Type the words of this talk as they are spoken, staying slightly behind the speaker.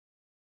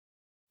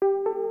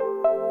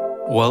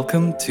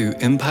Welcome to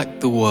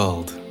Impact the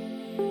World.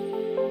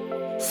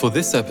 For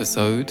this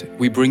episode,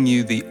 we bring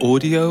you the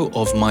audio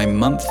of my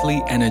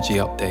monthly energy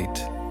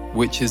update,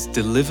 which is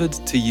delivered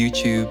to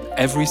YouTube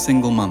every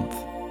single month.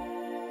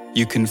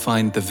 You can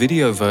find the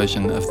video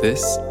version of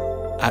this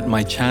at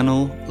my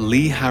channel,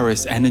 Lee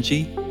Harris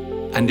Energy,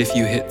 and if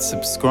you hit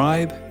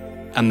subscribe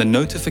and the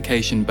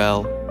notification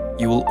bell,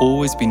 you will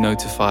always be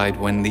notified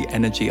when the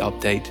energy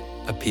update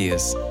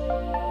appears.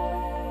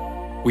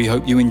 We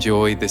hope you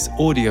enjoy this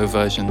audio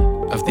version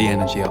of the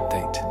energy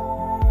update.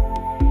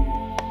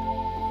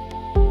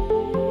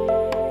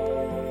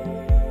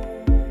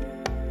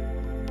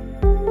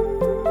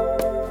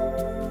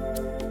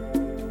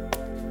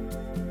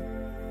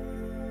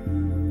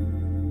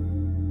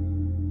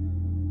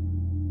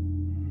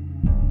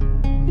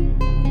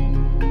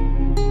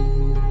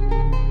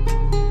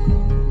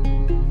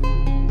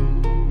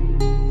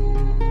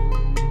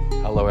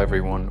 Hello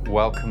everyone,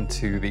 welcome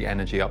to the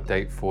energy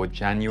update for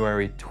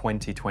January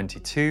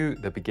 2022,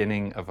 the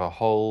beginning of a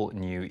whole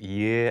new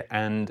year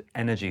and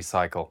energy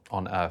cycle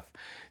on Earth.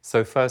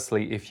 So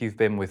firstly, if you've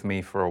been with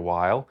me for a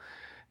while,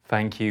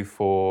 thank you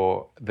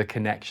for the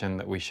connection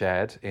that we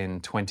shared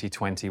in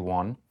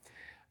 2021.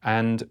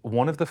 And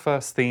one of the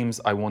first themes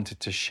I wanted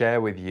to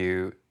share with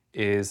you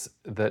is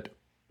that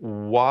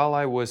while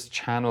I was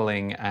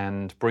channeling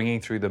and bringing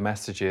through the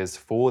messages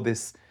for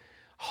this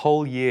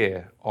whole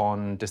year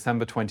on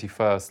December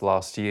 21st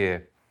last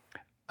year,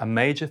 a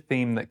major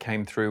theme that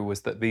came through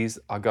was that these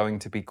are going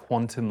to be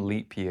quantum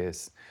leap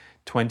years,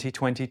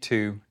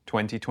 2022,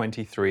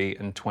 2023,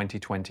 and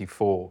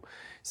 2024.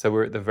 So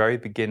we're at the very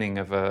beginning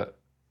of a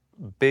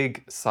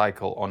big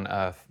cycle on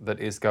Earth that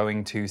is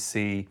going to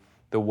see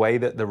the way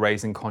that the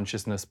raising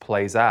consciousness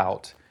plays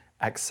out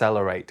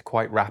accelerate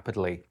quite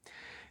rapidly.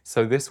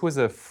 So this was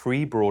a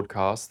free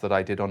broadcast that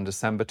I did on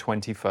December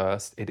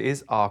 21st. It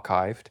is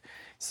archived,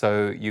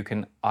 so you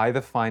can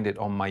either find it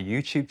on my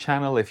YouTube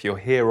channel. If you're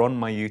here on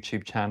my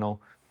YouTube channel,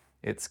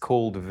 it's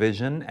called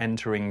Vision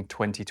Entering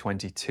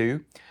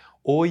 2022,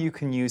 or you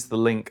can use the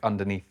link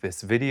underneath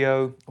this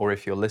video, or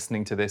if you're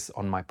listening to this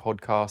on my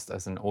podcast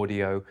as an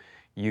audio,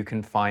 you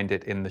can find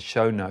it in the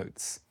show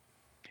notes.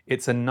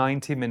 It's a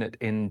 90-minute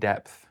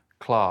in-depth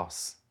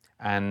class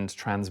and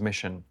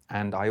transmission,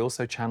 and I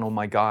also channel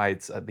my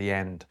guides at the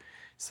end.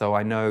 So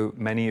I know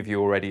many of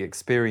you already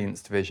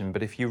experienced Vision,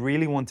 but if you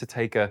really want to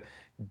take a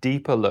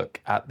deeper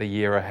look at the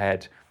year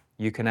ahead,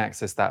 you can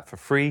access that for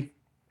free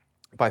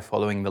by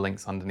following the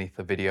links underneath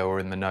the video or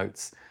in the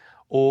notes,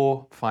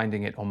 or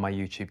finding it on my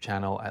YouTube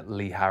channel at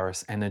Lee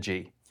Harris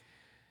Energy.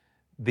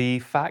 The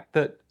fact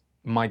that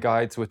my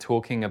guides were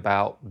talking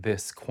about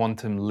this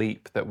quantum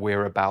leap that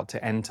we're about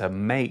to enter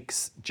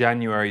makes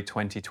January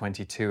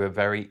 2022 a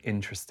very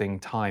interesting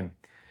time.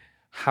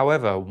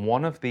 However,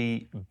 one of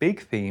the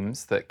big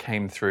themes that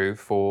came through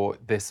for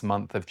this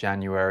month of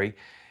January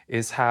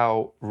is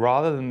how,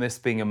 rather than this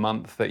being a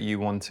month that you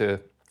want to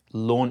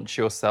launch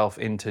yourself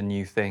into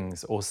new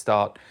things or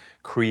start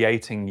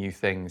creating new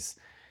things,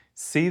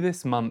 see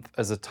this month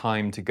as a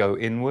time to go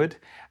inward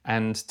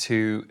and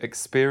to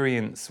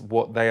experience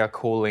what they are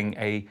calling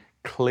a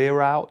clear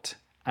out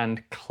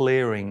and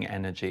clearing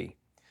energy.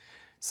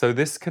 So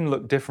this can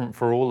look different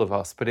for all of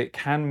us, but it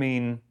can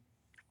mean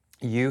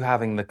you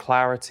having the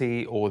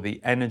clarity or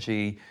the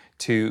energy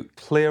to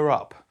clear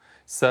up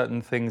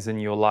certain things in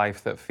your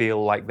life that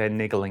feel like they're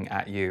niggling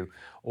at you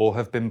or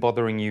have been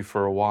bothering you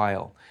for a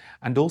while,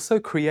 and also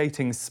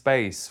creating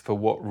space for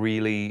what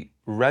really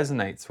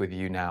resonates with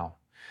you now.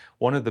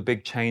 One of the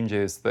big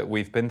changes that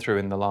we've been through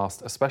in the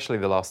last, especially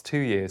the last 2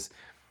 years,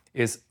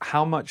 is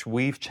how much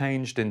we've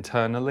changed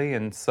internally,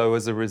 and so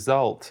as a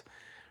result,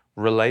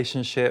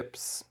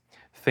 relationships,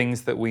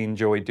 things that we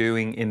enjoy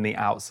doing in the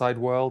outside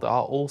world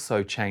are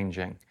also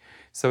changing.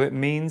 So it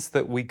means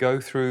that we go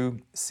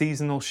through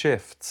seasonal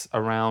shifts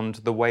around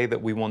the way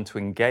that we want to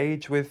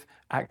engage with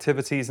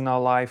activities in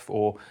our life,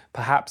 or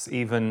perhaps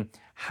even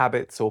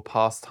habits or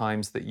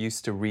pastimes that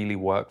used to really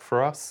work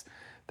for us.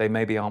 They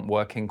maybe aren't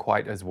working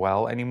quite as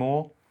well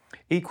anymore.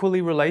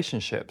 Equally,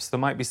 relationships. There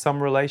might be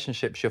some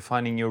relationships you're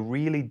finding you're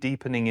really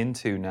deepening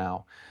into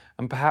now,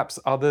 and perhaps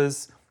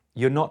others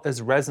you're not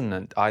as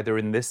resonant either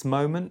in this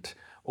moment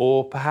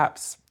or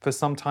perhaps for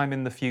some time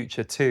in the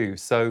future too.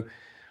 So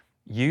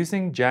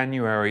using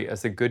January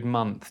as a good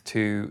month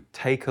to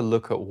take a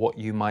look at what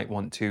you might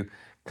want to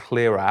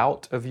clear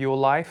out of your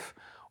life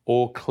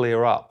or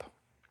clear up.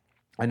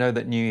 I know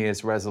that New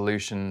Year's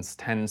resolutions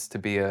tends to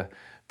be a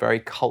very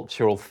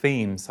cultural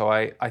theme, so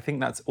I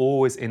think that's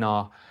always in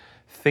our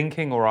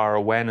thinking or our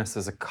awareness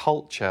as a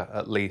culture,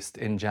 at least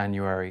in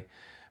January.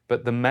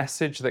 But the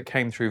message that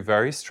came through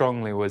very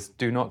strongly was,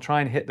 do not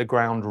try and hit the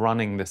ground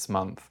running this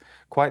month.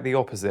 Quite the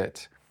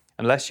opposite.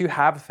 Unless you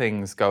have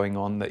things going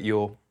on that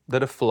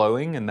are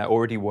flowing and they're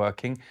already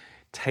working,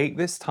 take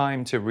this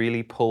time to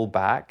really pull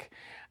back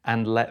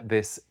and let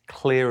this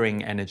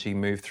clearing energy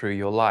move through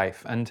your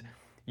life. And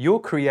you're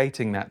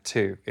creating that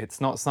too.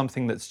 It's not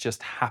something that's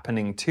just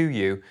happening to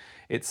you.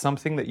 It's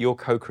something that you're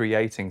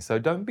co-creating. So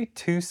don't be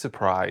too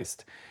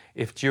surprised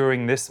if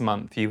during this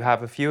month you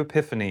have a few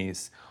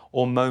epiphanies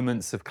or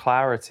moments of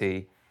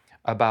clarity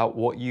about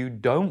what you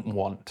don't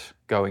want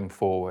going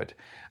forward.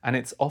 And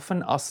it's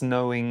often us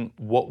knowing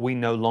what we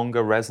no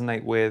longer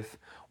resonate with,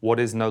 what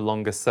is no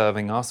longer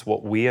serving us,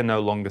 what we are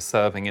no longer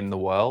serving in the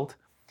world.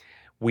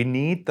 We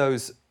need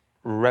those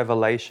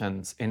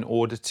revelations in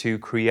order to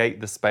create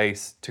the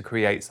space to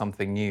create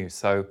something new.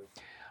 So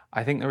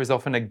I think there is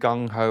often a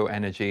gung-ho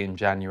energy in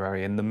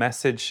January, and the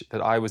message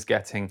that I was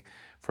getting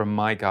from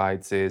my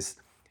guides is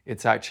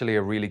it's actually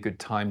a really good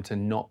time to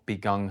not be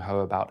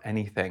gung-ho about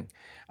anything,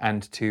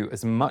 and to,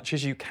 as much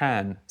as you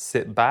can,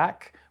 sit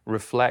back,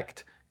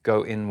 reflect,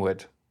 go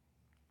inward.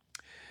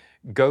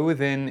 Go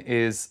within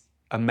is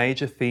a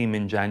major theme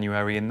in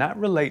January, and that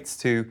relates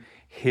to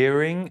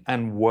hearing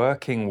and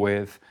working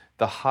with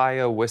the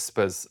higher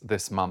whispers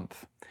this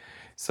month.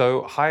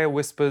 So higher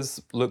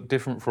whispers look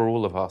different for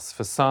all of us.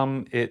 For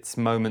some, it's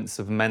moments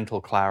of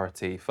mental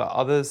clarity. For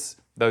others,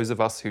 those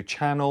of us who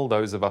channel,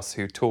 those of us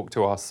who talk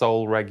to our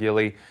soul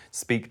regularly,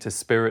 speak to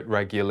spirit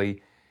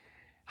regularly,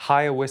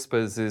 higher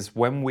whispers is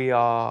when we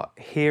are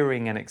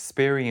hearing and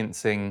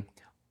experiencing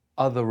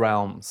other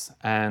realms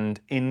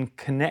and in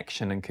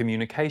connection and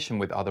communication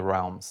with other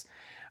realms.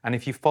 And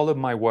if you followed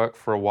my work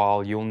for a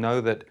while, you'll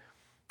know that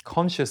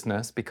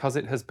consciousness, because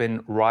it has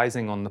been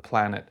rising on the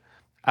planet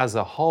as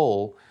a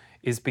whole,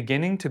 is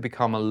beginning to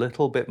become a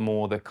little bit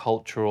more the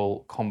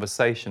cultural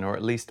conversation, or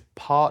at least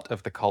part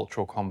of the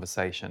cultural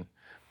conversation.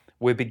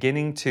 We're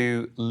beginning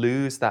to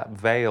lose that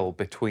veil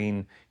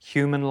between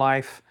human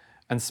life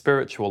and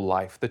spiritual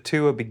life. The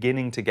two are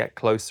beginning to get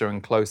closer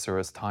and closer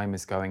as time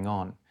is going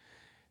on.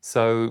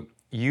 So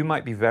you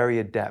might be very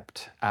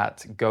adept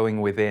at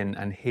going within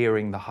and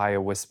hearing the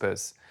higher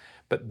whispers.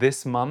 But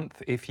this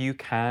month, if you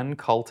can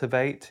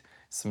cultivate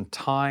some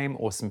time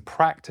or some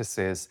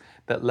practices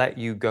that let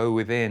you go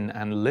within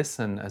and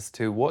listen as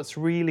to what's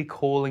really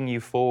calling you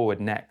forward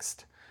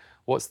next.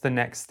 What's the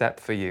next step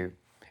for you?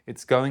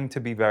 It's going to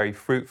be very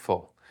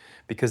fruitful,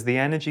 because the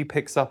energy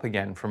picks up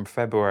again from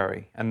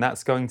February, and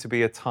that's going to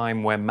be a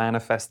time where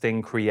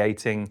manifesting,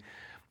 creating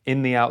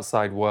in the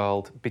outside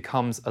world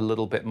becomes a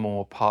little bit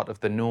more part of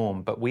the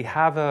norm. But we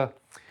have a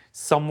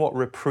somewhat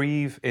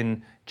reprieve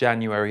in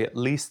January, at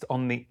least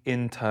on the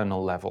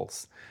internal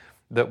levels,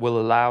 that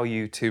will allow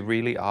you to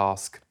really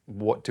ask,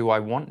 what do I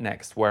want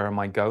next? Where am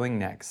I going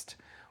next?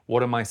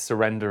 What am I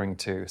surrendering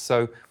to?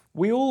 So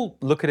we all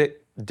look at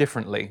it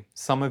differently.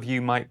 Some of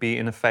you might be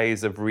in a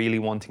phase of really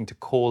wanting to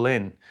call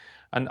in,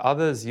 and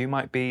others, you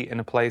might be in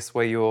a place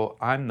where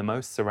I'm the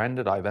most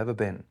surrendered I've ever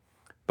been.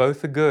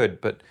 Both are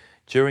good, but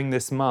during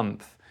this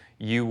month,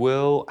 you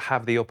will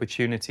have the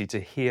opportunity to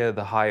hear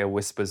the higher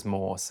whispers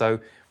more. So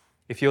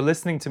if you're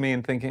listening to me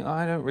and thinking,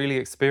 I don't really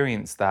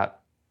experience that,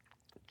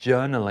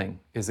 journaling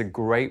is a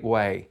great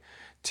way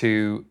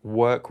to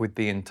work with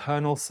the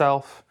internal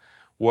self,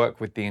 work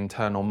with the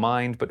internal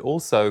mind, but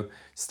also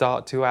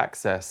start to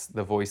access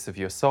the voice of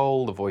your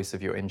soul, the voice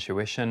of your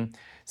intuition,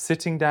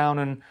 sitting down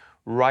and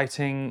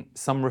writing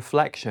some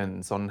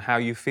reflections on how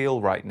you feel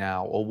right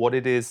now, or what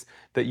it is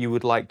that you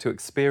would like to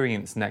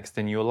experience next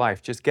in your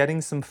life. Just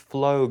getting some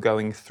flow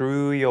going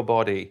through your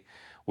body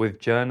with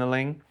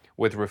journaling,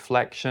 with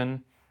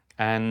reflection,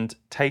 and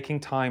taking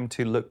time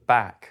to look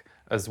back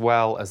as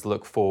well as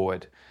look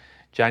forward.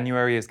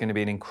 January is going to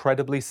be an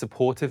incredibly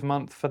supportive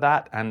month for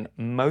that, and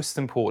most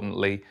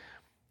importantly,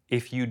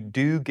 if you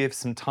do give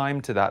some time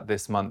to that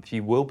this month,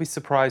 you will be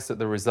surprised at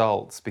the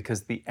results,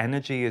 because the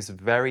energy is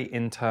very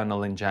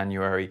internal in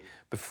January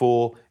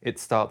before it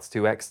starts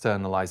to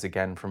externalize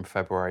again from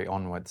February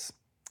onwards.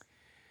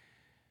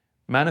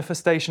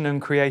 Manifestation and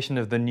creation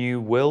of the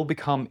new will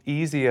become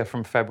easier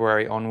from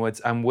February onwards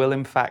and will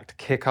in fact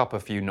kick up a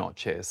few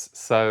notches.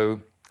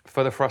 So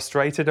for the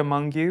frustrated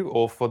among you,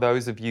 or for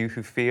those of you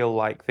who feel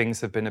like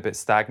things have been a bit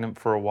stagnant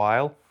for a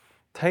while,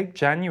 take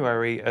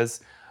January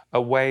as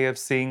a way of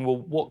seeing, well,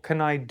 what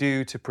can I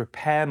do to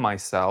prepare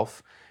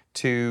myself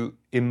to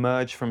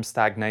emerge from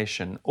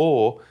stagnation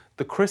or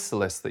the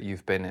chrysalis that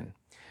you've been in.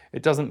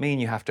 It doesn't mean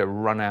you have to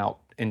run out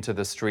into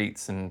the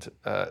streets and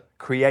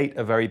create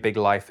a very big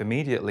life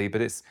immediately,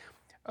 but it's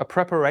a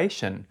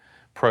preparation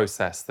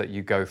process that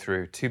you go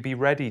through to be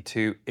ready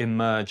to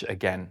emerge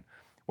again.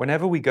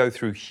 Whenever we go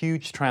through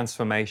huge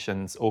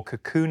transformations or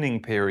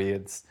cocooning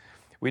periods,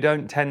 we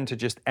don't tend to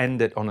just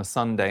end it on a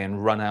Sunday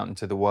and run out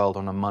into the world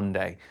on a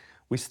Monday.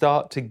 We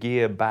start to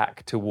gear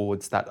back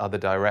towards that other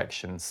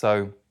direction.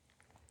 So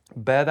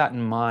bear that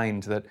in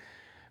mind, that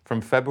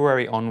from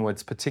February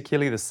onwards,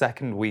 particularly the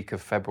second week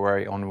of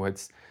February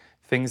onwards,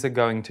 things are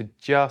going to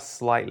just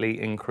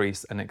slightly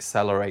increase and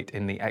accelerate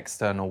in the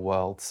external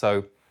world.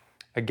 So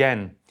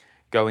again,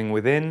 going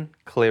within,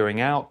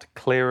 clearing out,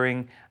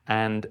 clearing,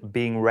 and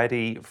being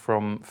ready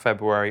from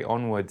February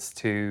onwards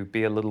to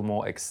be a little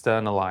more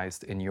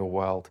externalized in your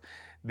world.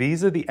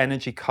 These are the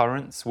energy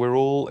currents. We're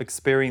all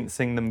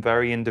experiencing them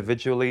very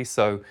individually,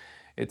 so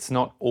it's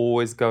not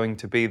always going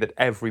to be that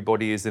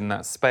everybody is in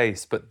that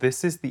space, but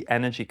this is the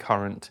energy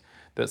current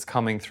that's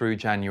coming through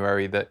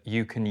January that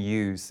you can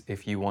use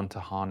if you want to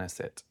harness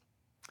it.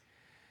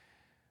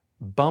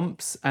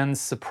 Bumps and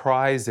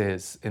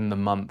surprises in the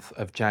month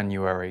of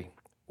January.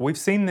 We've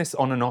seen this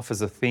on and off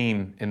as a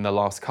theme in the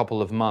last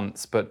couple of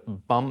months,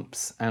 but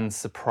bumps and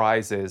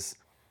surprises,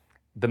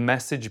 the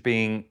message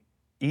being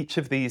each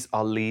of these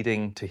are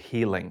leading to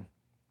healing.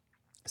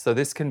 So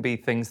this can be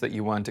things that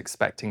you weren't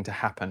expecting to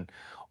happen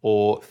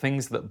or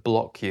things that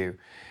block you.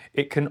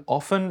 It can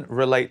often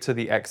relate to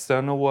the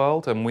external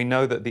world, and we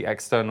know that the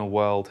external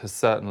world has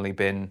certainly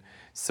been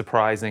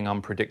surprising,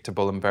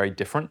 unpredictable, and very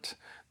different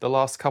the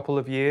last couple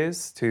of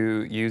years,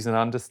 to use an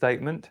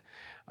understatement.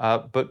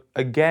 But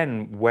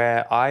again,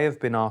 where I have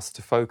been asked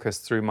to focus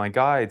through my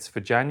guides for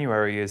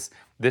January is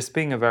this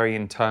being a very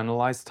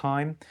internalized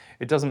time.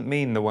 It doesn't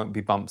mean there won't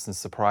be bumps and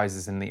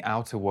surprises in the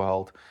outer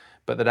world,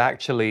 but that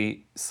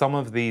actually some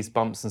of these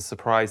bumps and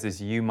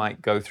surprises you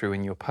might go through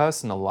in your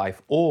personal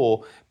life,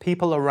 or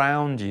people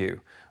around you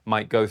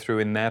might go through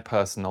in their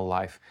personal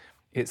life.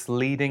 It's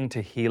leading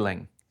to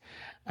healing.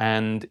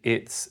 And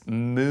it's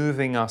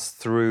moving us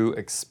through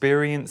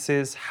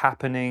experiences,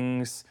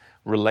 happenings,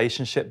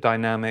 relationship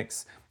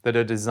dynamics that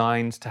are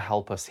designed to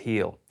help us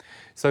heal.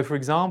 So, for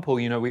example,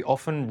 we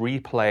often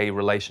replay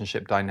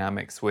relationship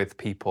dynamics with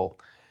people.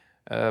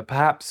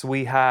 Perhaps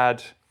we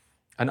had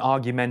an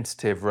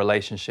argumentative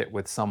relationship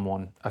with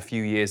someone a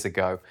few years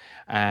ago,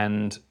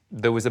 and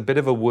there was a bit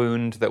of a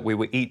wound that we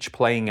were each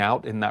playing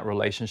out in that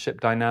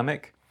relationship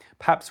dynamic.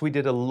 Perhaps we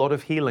did a lot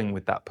of healing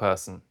with that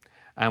person,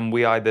 and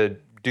we either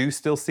do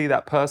still see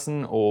that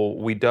person or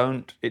we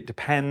don't, it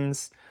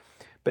depends.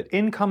 But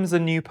in comes a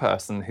new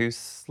person who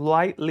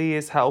slightly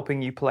is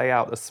helping you play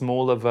out a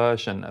smaller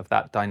version of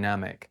that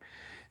dynamic.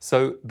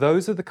 So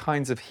those are the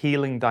kinds of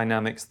healing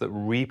dynamics that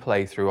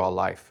replay through our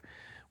life.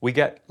 We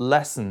get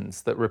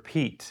lessons that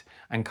repeat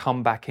and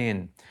come back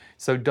in.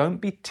 So don't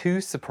be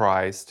too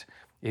surprised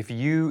if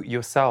you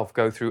yourself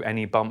go through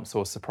any bumps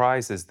or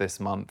surprises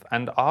this month,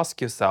 and ask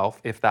yourself,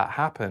 if that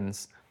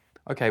happens,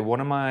 okay, what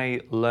am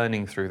I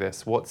learning through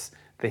this? What's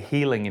the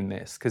healing in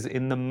this? Because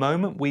in the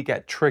moment we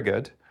get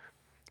triggered,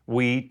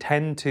 we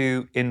tend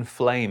to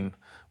inflame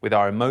with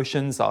our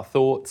emotions, our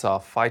thoughts, our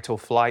fight or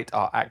flight,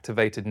 our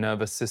activated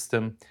nervous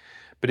system.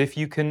 But if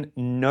you can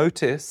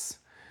notice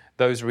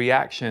those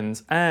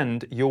reactions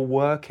and you're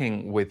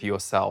working with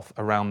yourself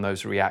around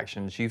those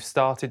reactions, you've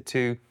started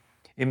to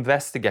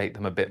investigate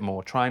them a bit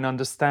more, try and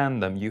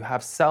understand them. You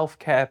have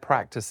self-care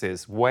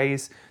practices,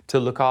 ways to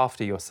look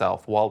after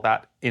yourself while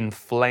that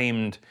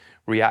inflamed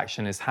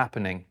reaction is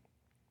happening.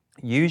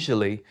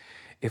 Usually,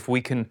 if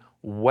we can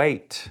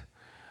wait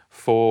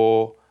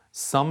for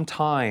some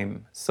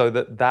time so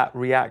that that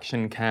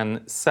reaction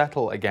can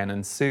settle again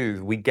and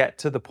soothe, we get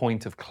to the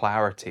point of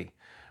clarity.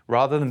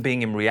 Rather than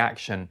being in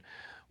reaction,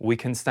 we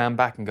can stand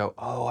back and go,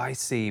 oh, I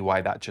see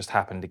why that just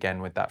happened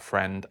again with that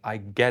friend. I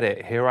get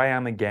it. Here I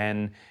am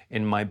again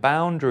in my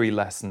boundary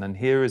lesson, and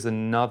here is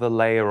another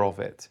layer of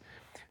it.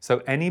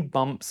 So any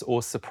bumps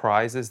or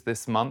surprises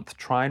this month,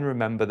 try and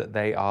remember that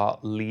they are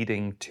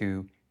leading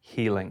to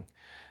healing.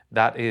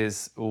 That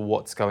is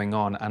what's going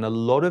on. And a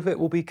lot of it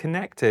will be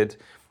connected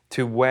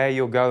to where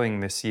you're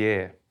going this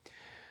year,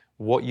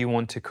 what you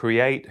want to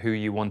create, who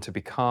you want to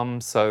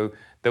become. So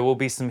there will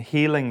be some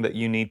healing that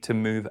you need to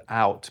move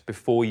out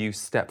before you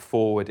step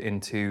forward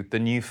into the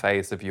new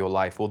phase of your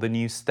life or the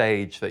new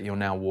stage that you're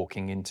now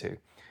walking into.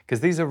 Because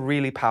these are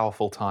really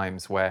powerful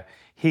times where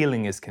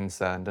healing is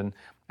concerned. And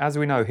as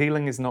we know,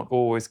 healing is not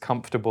always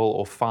comfortable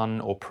or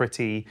fun or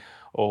pretty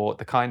or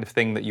the kind of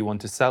thing that you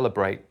want to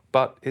celebrate,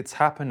 but it's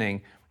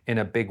happening in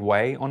a big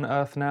way on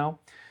Earth now.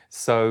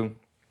 So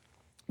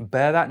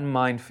bear that in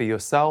mind for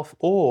yourself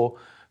or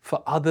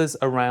for others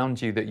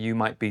around you that you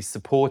might be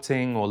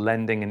supporting or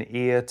lending an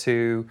ear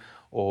to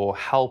or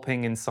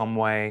helping in some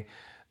way,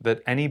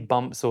 that any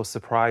bumps or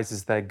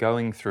surprises they're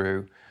going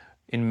through,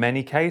 in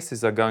many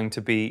cases, are going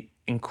to be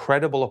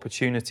incredible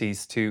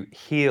opportunities to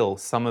heal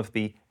some of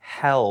the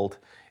held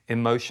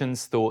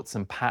emotions, thoughts,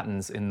 and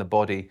patterns in the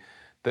body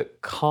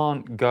that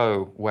can't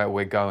go where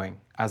we're going.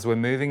 As we're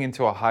moving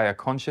into a higher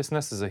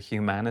consciousness as a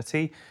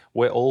humanity,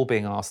 we're all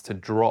being asked to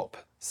drop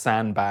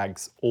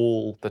sandbags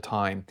all the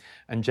time.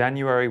 And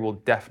January will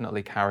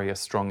definitely carry a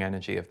strong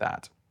energy of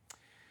that.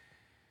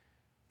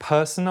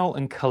 Personal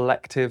and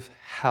collective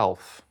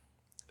health.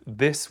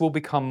 This will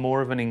become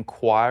more of an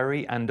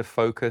inquiry and a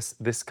focus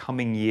this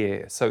coming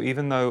year. So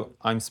even though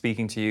I'm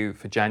speaking to you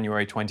for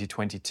January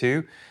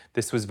 2022,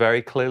 this was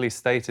very clearly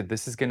stated.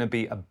 This is going to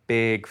be a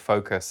big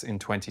focus in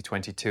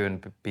 2022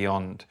 and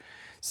beyond.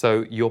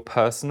 So your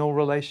personal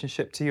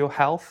relationship to your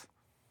health,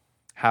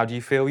 how do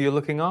you feel you're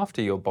looking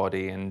after your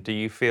body? And do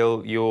you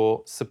feel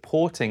you're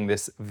supporting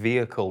this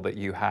vehicle that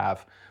you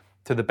have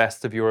to the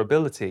best of your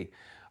ability?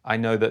 I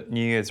know that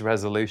New Year's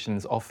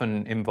resolutions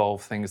often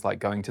involve things like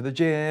going to the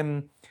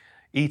gym,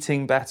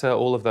 eating better,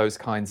 all of those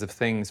kinds of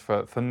things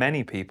for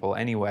many people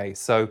anyway.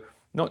 So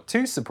not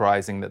too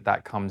surprising that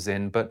that comes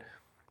in, but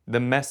the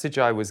message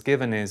I was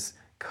given is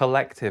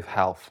collective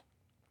health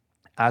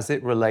as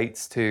it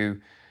relates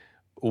to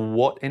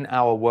what in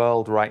our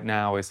world right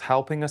now is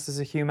helping us as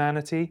a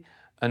humanity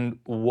and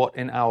what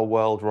in our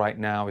world right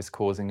now is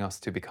causing us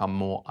to become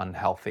more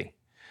unhealthy.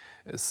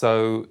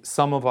 So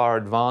some of our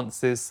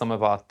advances, some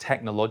of our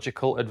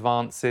technological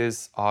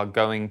advances are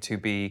going to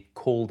be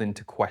called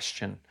into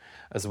question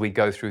as we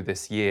go through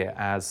this year,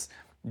 as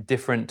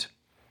different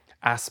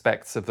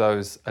aspects of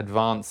those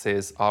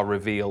advances are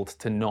revealed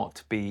to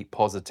not be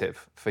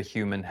positive for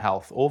human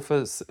health or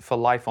for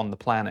life on the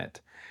planet.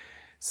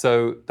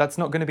 So that's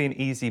not going to be an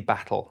easy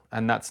battle,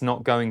 and that's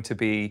not going to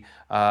be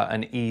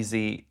an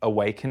easy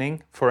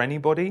awakening for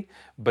anybody,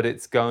 but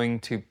it's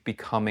going to be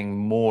coming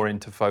more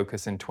into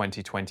focus in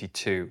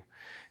 2022.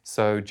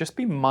 So just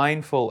be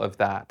mindful of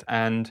that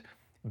and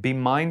be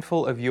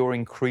mindful of your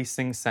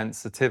increasing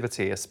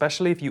sensitivity,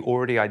 especially if you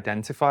already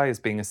identify as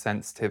being a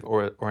sensitive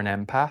or an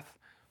empath.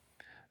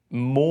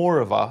 More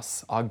of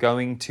us are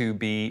going to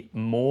be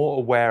more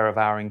aware of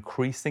our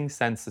increasing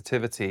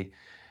sensitivity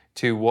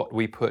to what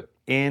we put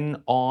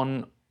in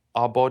on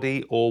our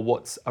body or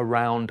what's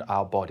around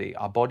our body.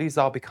 Our bodies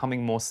are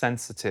becoming more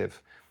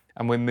sensitive,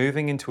 and we're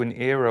moving into an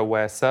era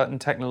where certain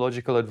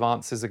technological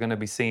advances are going to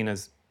be seen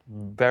as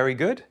very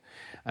good,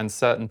 and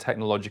certain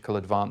technological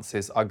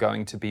advances are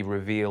going to be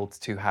revealed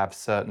to have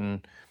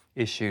certain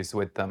issues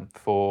with them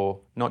for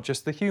not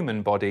just the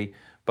human body,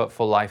 but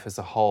for life as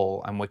a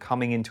whole. And we're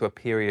coming into a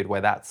period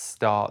where that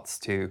starts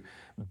to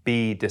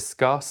be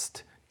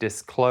discussed,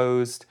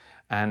 disclosed,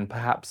 and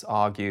perhaps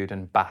argued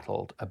and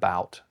battled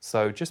about.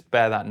 So just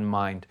bear that in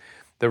mind.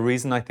 The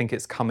reason I think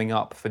it's coming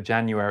up for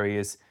January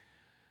is,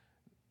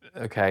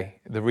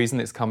 the reason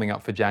it's coming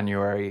up for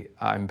January,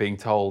 I'm being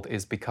told,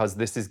 is because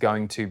this is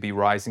going to be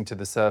rising to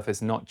the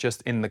surface, not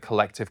just in the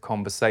collective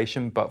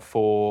conversation, but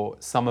for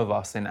some of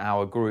us in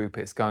our group,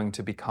 it's going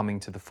to be coming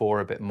to the fore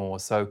a bit more.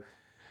 So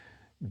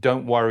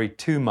don't worry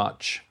too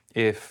much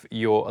if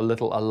you're a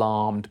little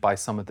alarmed by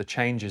some of the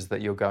changes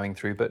that you're going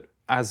through. But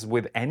as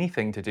with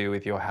anything to do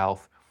with your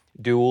health,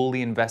 do all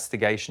the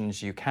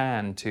investigations you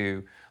can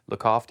to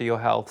look after your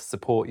health,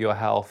 support your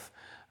health,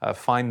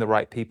 find the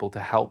right people to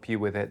help you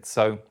with it.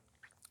 So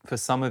for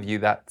some of you,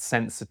 that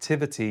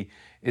sensitivity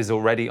is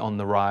already on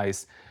the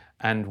rise,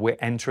 and we're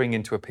entering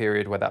into a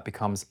period where that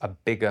becomes a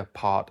bigger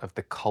part of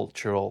the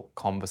cultural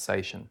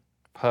conversation,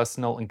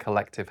 personal and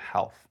collective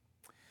health.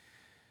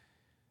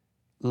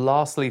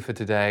 Lastly for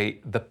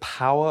today, the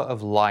power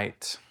of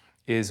light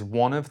is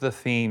one of the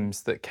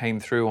themes that came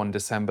through on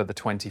December the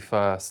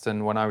 21st.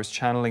 And when I was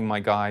channeling my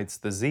guides,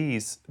 the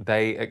Z's,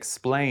 they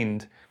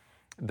explained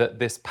that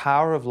this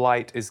power of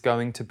light is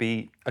going to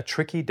be a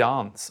tricky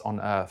dance on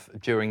Earth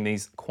during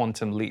these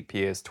quantum leap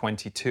years,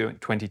 22 to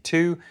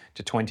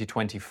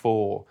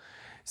 2024.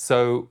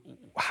 So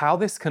how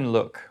this can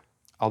look,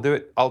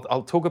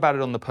 I'll talk about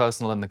it on the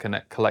personal and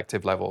the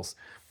collective levels.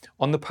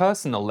 On the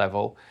personal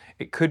level,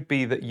 it could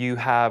be that you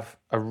have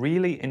a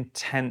really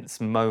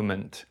intense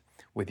moment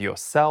with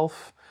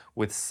yourself,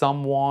 with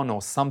someone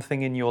or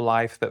something in your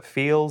life that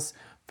feels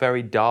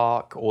very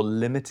dark or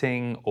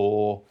limiting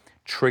or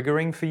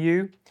triggering for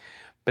you,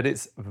 but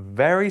it's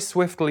very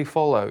swiftly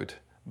followed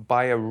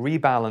by a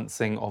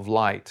rebalancing of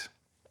light.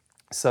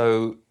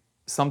 So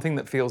something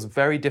that feels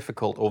very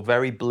difficult or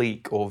very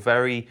bleak or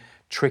very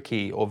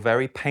tricky or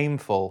very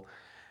painful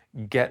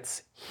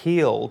gets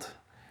healed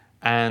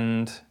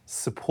and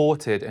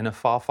supported in a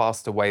far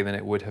faster way than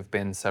it would have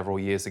been several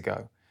years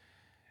ago.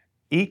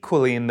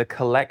 Equally, in the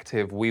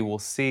collective, we will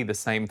see the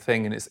same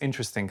thing. And it's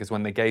interesting because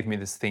when they gave me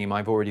this theme,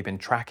 I've already been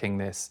tracking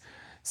this.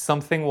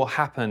 Something will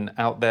happen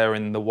out there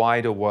in the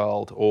wider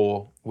world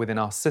or within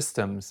our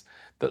systems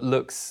that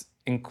looks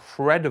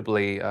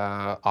incredibly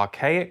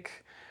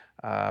archaic,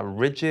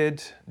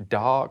 rigid,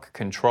 dark,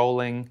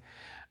 controlling.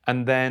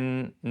 And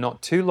then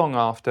not too long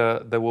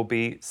after, there will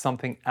be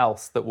something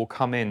else that will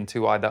come in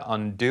to either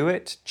undo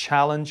it,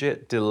 challenge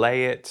it,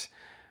 delay it,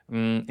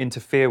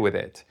 interfere with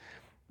it.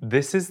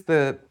 This is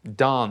the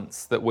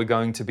dance that we're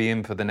going to be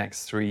in for the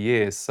next 3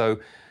 years. So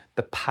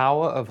the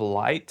power of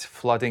light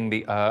flooding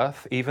the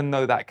earth, even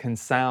though that can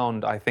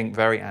sound, I think,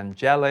 very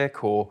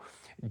angelic or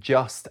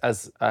just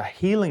as a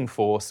healing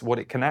force, what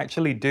it can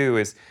actually do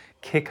is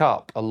kick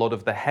up a lot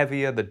of the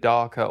heavier, the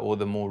darker, or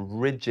the more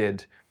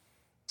rigid,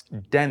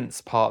 dense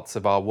parts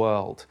of our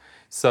world.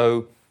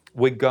 So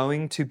we're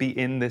going to be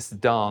in this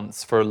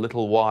dance for a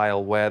little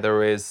while where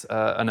there is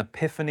an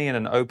epiphany and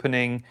an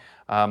opening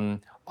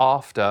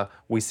after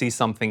we see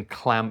something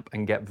clamp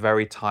and get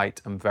very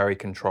tight and very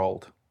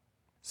controlled.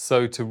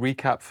 So to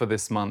recap for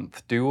this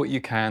month, do what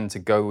you can to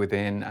go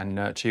within and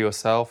nurture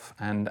yourself.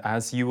 And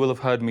as you will have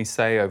heard me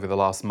say over the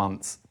last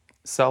months,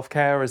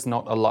 self-care is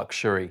not a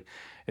luxury.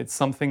 It's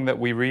something that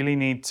we really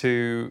need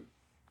to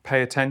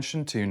pay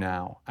attention to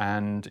now.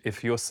 And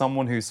if you're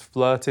someone who's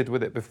flirted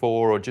with it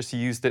before or just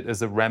used it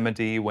as a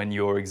remedy when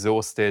you're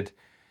exhausted,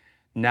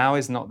 now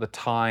is not the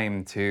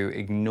time to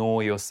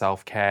ignore your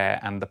self-care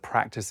and the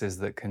practices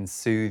that can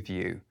soothe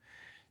you.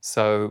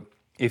 So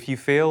if you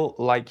feel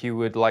like you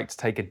would like to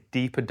take a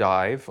deeper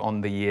dive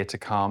on the year to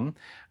come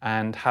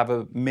and have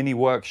a mini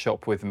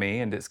workshop with me,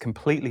 and it's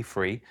completely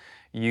free,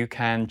 you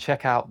can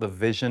check out the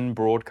Vision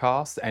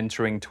broadcast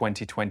entering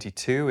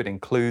 2022. It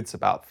includes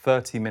about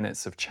 30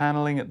 minutes of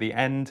channeling at the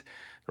end.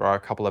 There are a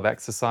couple of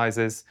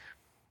exercises.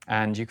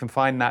 And you can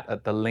find that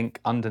at the link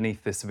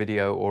underneath this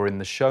video or in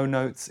the show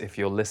notes if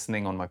you're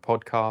listening on my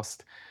podcast.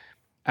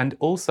 And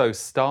also,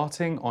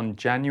 starting on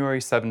January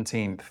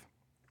 17th,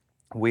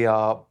 we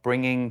are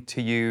bringing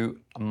to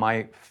you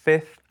my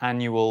 5th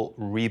annual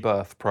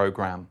Rebirth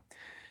program.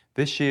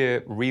 This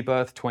year,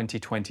 Rebirth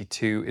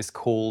 2022 is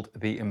called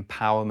the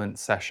Empowerment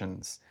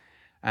Sessions.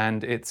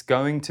 And it's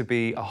going to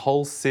be a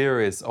whole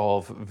series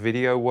of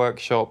video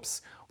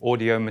workshops,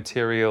 audio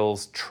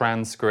materials,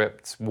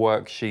 transcripts,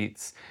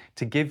 worksheets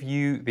to give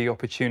you the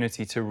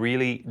opportunity to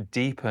really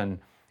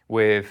deepen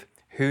with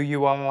who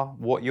you are,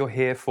 what you're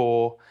here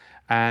for,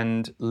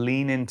 and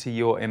lean into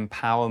your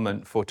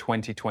empowerment for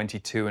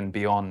 2022 and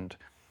beyond.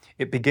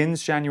 It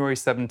begins January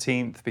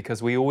 17th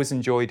because we always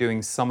enjoy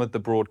doing some of the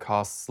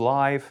broadcasts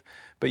live,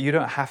 but you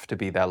don't have to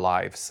be there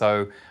live.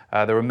 So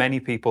there are many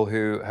people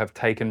who have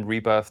taken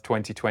Rebirth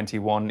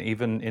 2021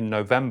 even in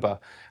November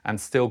and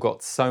still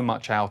got so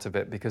much out of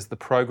it because the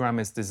program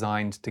is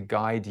designed to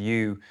guide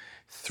you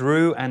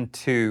through and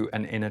to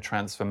an inner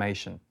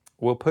transformation.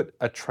 We'll put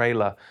a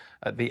trailer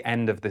at the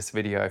end of this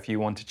video if you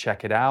want to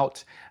check it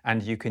out,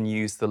 and you can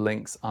use the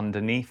links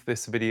underneath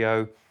this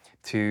video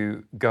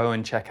to go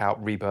and check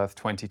out Rebirth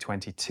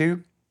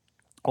 2022,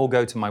 or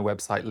go to my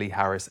website,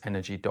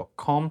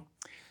 leeharrisenergy.com.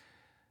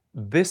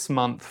 This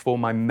month, for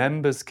my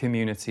members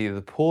community,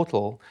 the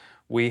portal,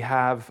 we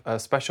have a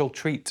special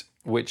treat,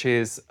 which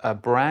is a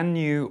brand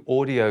new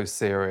audio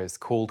series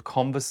called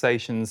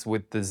Conversations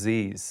with the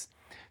Z's.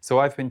 So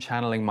I've been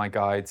channeling my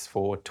guides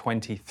for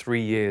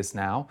 23 years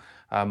now.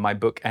 My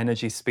book,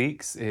 Energy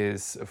Speaks,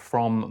 is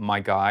from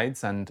my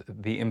guides and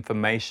the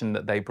information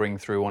that they bring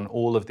through on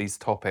all of these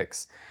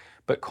topics.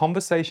 But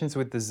Conversations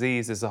with the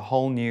Z's is a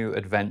whole new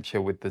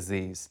adventure with the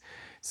Z's.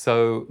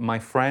 So my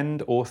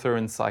friend, author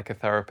and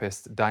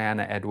psychotherapist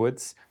Diana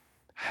Edwards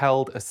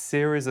held a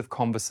series of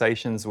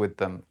conversations with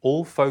them,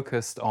 all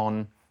focused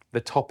on the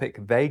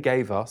topic they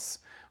gave us,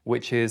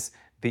 which is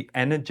the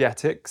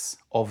energetics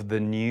of the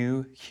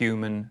new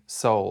human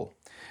soul.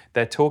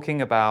 They're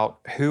talking about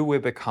who we're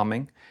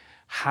becoming,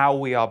 how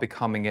we are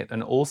becoming it,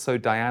 and also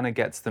Diana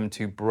gets them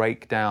to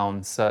break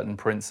down certain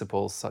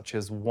principles such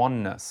as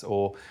oneness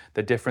or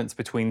the difference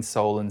between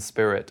soul and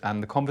spirit,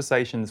 and the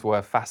conversations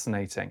were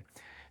fascinating.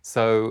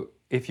 So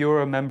if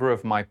you're a member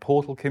of my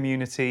portal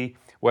community,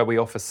 where we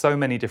offer so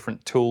many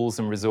different tools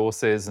and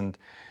resources and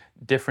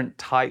different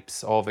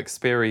types of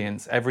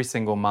experience every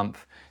single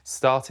month,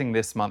 starting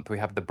this month we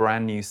have the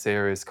brand new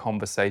series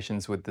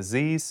Conversations with the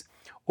Z's.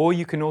 Or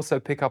you can also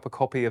pick up a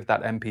copy of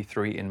that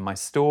MP3 in my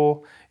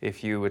store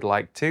if you would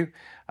like to.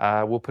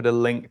 We'll put a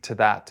link to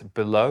that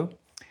below.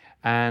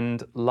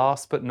 And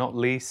last but not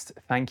least,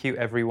 thank you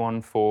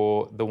everyone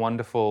for the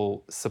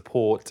wonderful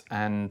support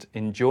and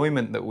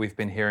enjoyment that we've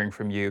been hearing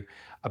from you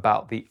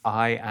about the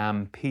I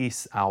Am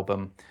Peace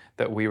album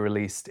that we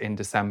released in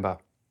December.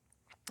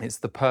 It's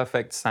the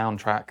perfect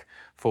soundtrack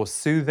for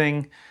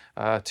soothing,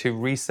 to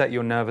reset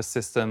your nervous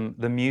system.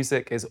 The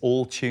music is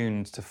all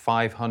tuned to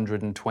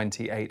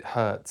 528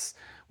 hertz,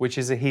 which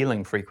is a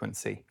healing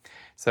frequency.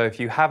 So if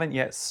you haven't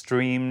yet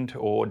streamed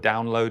or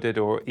downloaded,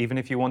 or even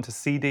if you want a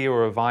CD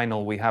or a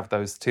vinyl, we have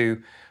those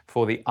too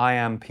for the I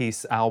Am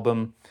Peace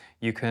album.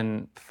 You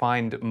can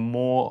find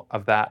more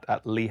of that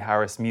at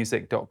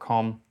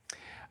leeharrismusic.com.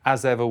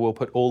 As ever, we'll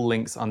put all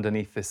links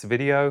underneath this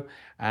video,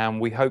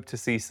 and we hope to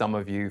see some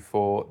of you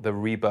for the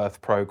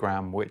Rebirth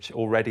program, which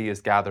already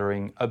is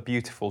gathering a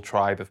beautiful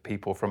tribe of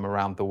people from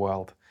around the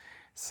world.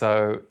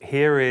 So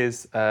here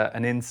is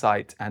an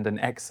insight and an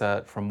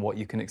excerpt from what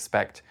you can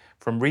expect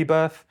from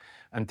Rebirth.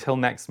 Until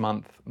next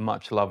month,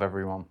 much love,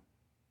 everyone.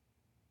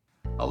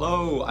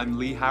 Hello, I'm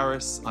Lee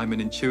Harris. I'm an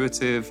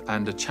intuitive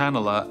and a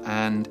channeler,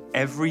 and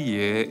every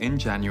year in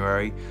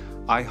January,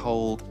 I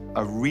hold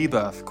a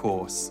Rebirth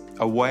course,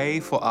 a way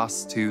for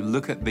us to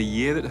look at the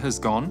year that has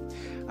gone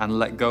and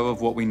let go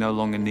of what we no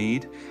longer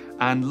need,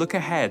 and look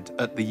ahead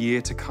at the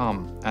year to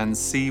come and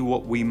see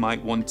what we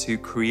might want to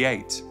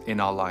create in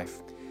our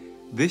life.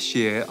 This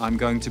year, I'm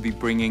going to be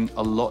bringing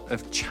a lot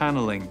of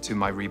channeling to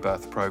my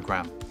Rebirth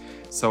program.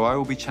 So I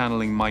will be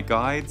channeling my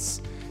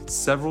guides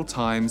several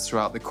times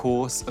throughout the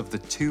course of the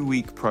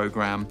 2-week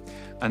program,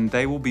 and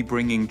they will be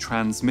bringing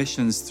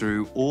transmissions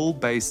through, all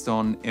based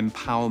on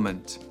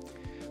empowerment.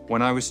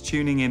 When I was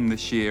tuning in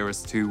this year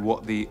as to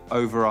what the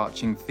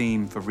overarching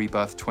theme for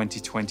Rebirth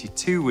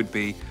 2022 would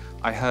be,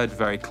 I heard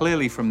very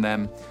clearly from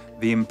them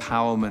the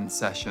empowerment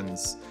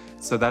sessions.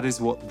 So that is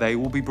what they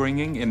will be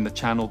bringing in the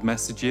channeled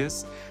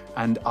messages,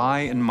 and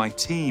I and my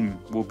team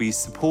will be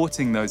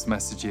supporting those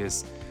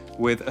messages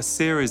with a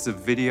series of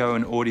video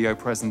and audio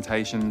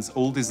presentations,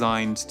 all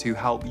designed to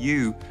help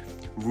you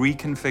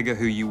reconfigure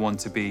who you want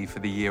to be for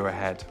the year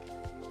ahead.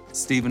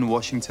 Stephen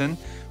Washington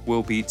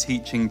will be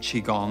teaching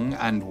Qigong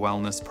and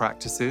wellness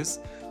practices.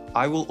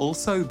 I will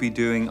also be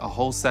doing a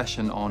whole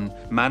session on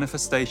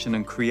manifestation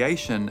and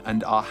creation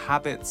and our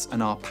habits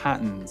and our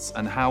patterns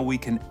and how we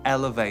can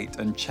elevate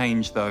and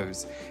change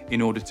those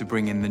in order to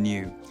bring in the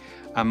new.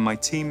 And my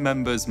team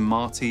members,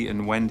 Marty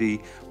and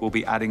Wendy, will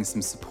be adding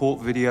some support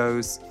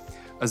videos,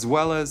 as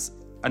well as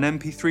an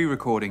MP3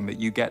 recording that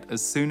you get as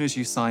soon as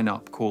you sign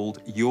up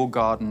called Your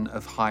Garden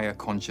of Higher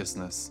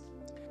Consciousness.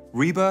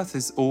 Rebirth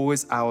is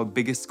always our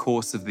biggest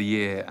course of the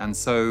year, and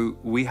so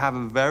we have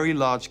a very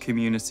large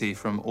community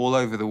from all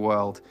over the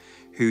world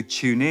who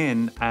tune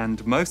in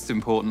and, most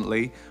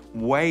importantly,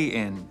 weigh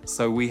in.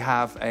 So we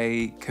have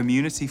a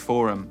community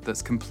forum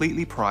that's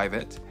completely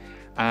private,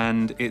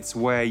 and it's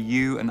where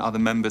you and other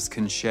members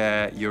can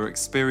share your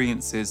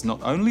experiences, not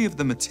only of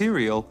the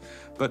material,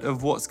 but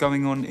of what's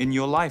going on in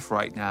your life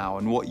right now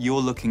and what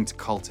you're looking to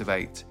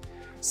cultivate.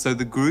 So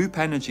the group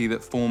energy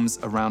that forms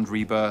around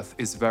Rebirth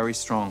is very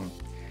strong.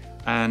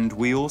 And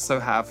we also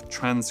have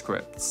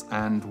transcripts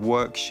and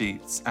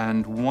worksheets,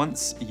 and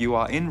once you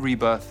are in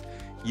Rebirth,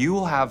 you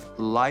will have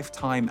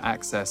lifetime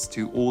access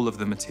to all of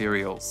the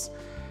materials.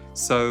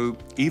 So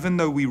even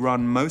though we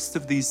run most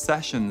of these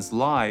sessions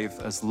live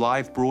as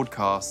live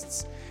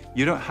broadcasts,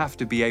 you don't have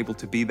to be able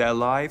to be there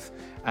live,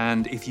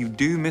 and if you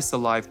do miss a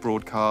live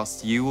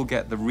broadcast, you will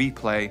get the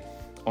replay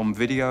on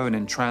video and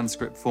in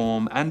transcript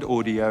form and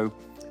audio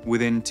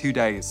within 2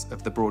 days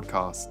of the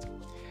broadcast.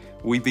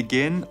 We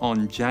begin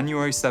on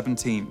January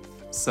 17th,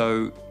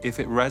 so if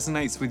it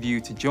resonates with you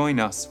to join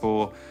us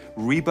for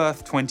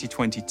Rebirth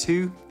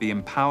 2022, the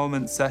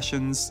empowerment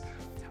sessions,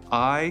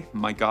 I,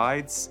 my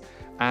guides,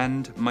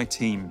 and my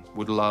team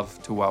would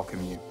love to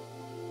welcome you.